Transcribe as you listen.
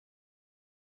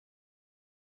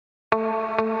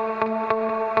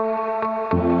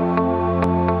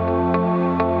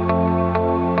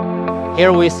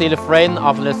Here we see the frame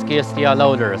of the skid steer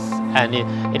loaders, and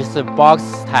it is a box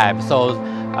type, so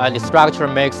the structure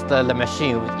makes the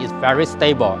machine is very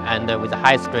stable and with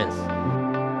high strength.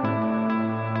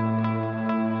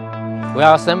 We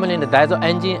are assembling the diesel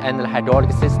engine and the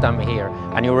hydraulic system here,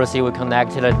 and you will see we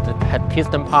connected the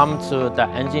piston pump to the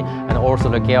engine and also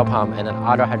the gear pump and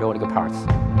other hydraulic parts.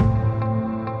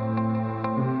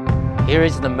 Here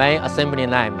is the main assembly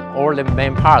line. All the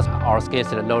main parts of our skid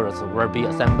steer loaders will be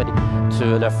assembled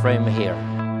to the frame here.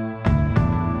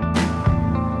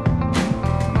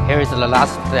 Here is the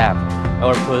last step. I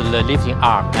will put the lifting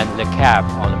arm and the cab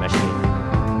on the machine.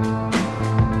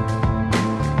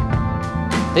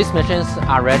 These machines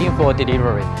are ready for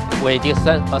delivery. We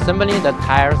disassembling the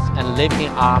tires and lifting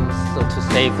arms to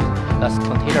save the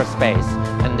container space,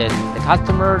 and the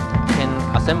customer can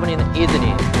assemble it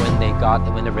easily when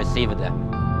they receive them.